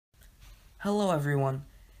Hello everyone.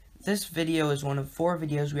 This video is one of 4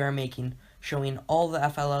 videos we are making showing all the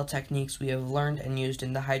FLL techniques we have learned and used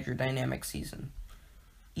in the HydroDynamics season.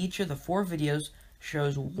 Each of the 4 videos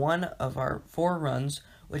shows one of our 4 runs,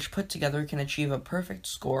 which put together can achieve a perfect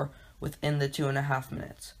score within the 2.5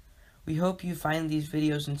 minutes. We hope you find these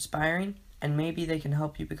videos inspiring, and maybe they can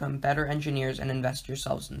help you become better engineers and invest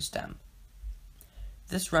yourselves in STEM.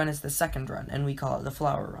 This run is the second run, and we call it the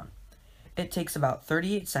flower run. It takes about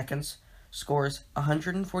 38 seconds, scores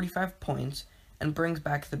 145 points, and brings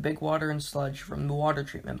back the big water and sludge from the water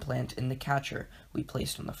treatment plant in the catcher we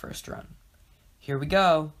placed on the first run. Here we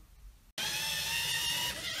go!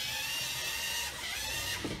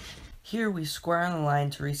 Here we square on the line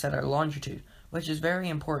to reset our longitude, which is very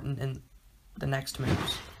important in the next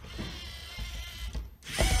moves.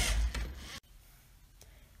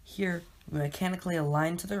 Here, we mechanically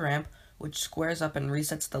align to the ramp, which squares up and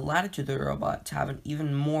resets the latitude of the robot to have an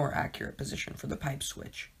even more accurate position for the pipe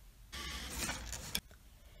switch.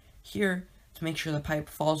 Here, to make sure the pipe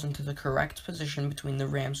falls into the correct position between the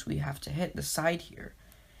ramps, we have to hit the side here.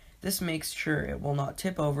 This makes sure it will not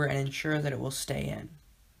tip over and ensure that it will stay in.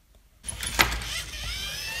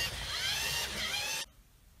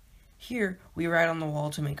 Here, we write on the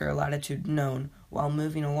wall to make our latitude known while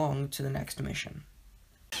moving along to the next mission.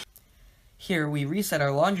 Here, we reset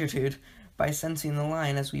our longitude by sensing the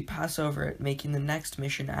line as we pass over it, making the next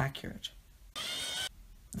mission accurate.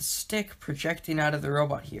 The stick projecting out of the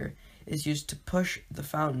robot here is used to push the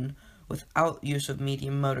fountain without use of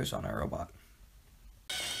medium motors on our robot.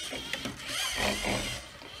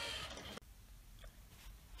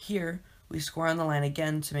 Here, we square on the line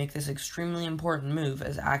again to make this extremely important move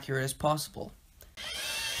as accurate as possible.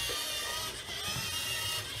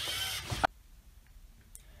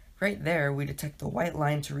 Right there, we detect the white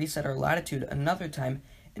line to reset our latitude another time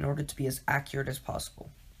in order to be as accurate as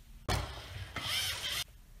possible.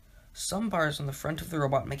 Some bars on the front of the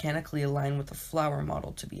robot mechanically align with the flower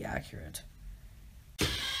model to be accurate.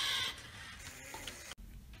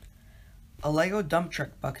 A Lego dump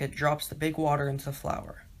truck bucket drops the big water into the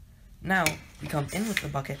flower. Now, we come in with the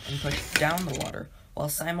bucket and push down the water while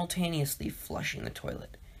simultaneously flushing the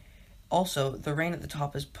toilet. Also, the rain at the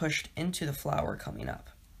top is pushed into the flower coming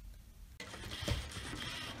up.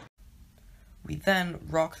 We then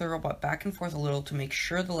rock the robot back and forth a little to make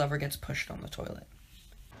sure the lever gets pushed on the toilet.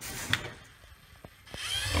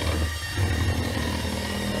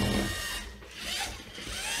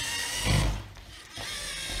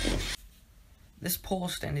 This pole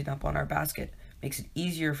standing up on our basket makes it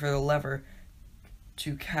easier for the lever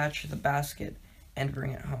to catch the basket and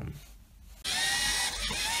bring it home.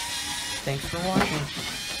 Thanks for watching.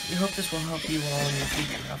 We hope this will help you all in your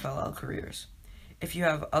future FLL careers. If you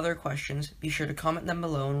have other questions, be sure to comment them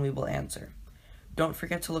below and we will answer. Don't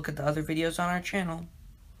forget to look at the other videos on our channel.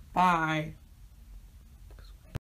 Bye!